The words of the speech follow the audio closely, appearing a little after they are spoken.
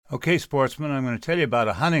Okay, sportsman, I'm going to tell you about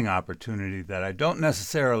a hunting opportunity that I don't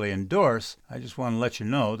necessarily endorse. I just want to let you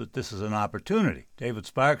know that this is an opportunity. David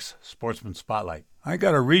Sparks, Sportsman Spotlight. I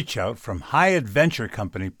got a reach out from High Adventure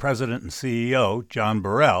Company President and CEO John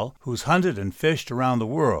Burrell, who's hunted and fished around the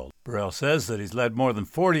world. Burrell says that he's led more than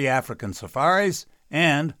 40 African safaris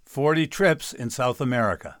and 40 trips in South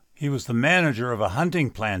America. He was the manager of a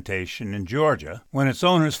hunting plantation in Georgia when its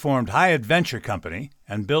owners formed High Adventure Company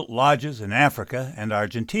and built lodges in Africa and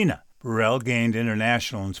Argentina. Burrell gained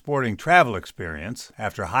international and sporting travel experience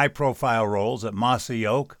after high-profile roles at Mossy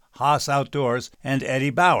Oak, Haas Outdoors, and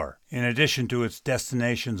Eddie Bauer. In addition to its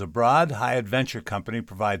destinations abroad, High Adventure Company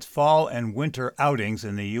provides fall and winter outings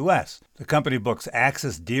in the U.S. The company books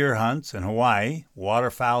axis deer hunts in Hawaii,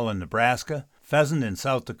 waterfowl in Nebraska, pheasant in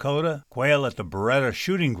South Dakota, quail at the Beretta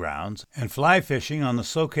Shooting Grounds, and fly fishing on the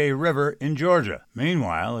Soquet River in Georgia.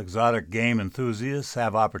 Meanwhile, exotic game enthusiasts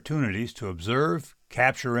have opportunities to observe,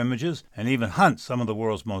 capture images, and even hunt some of the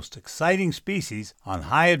world's most exciting species on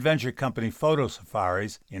High Adventure Company photo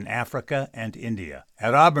safaris in Africa and India.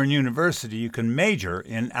 At Auburn University, you can major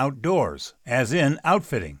in outdoors, as in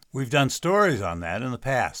outfitting. We've done stories on that in the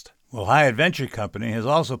past. Well, High Adventure Company has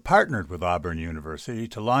also partnered with Auburn University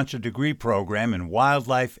to launch a degree program in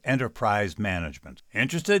wildlife enterprise management.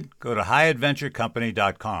 Interested? Go to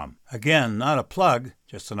highadventurecompany.com. Again, not a plug,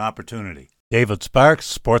 just an opportunity. David Sparks,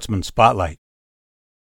 Sportsman Spotlight.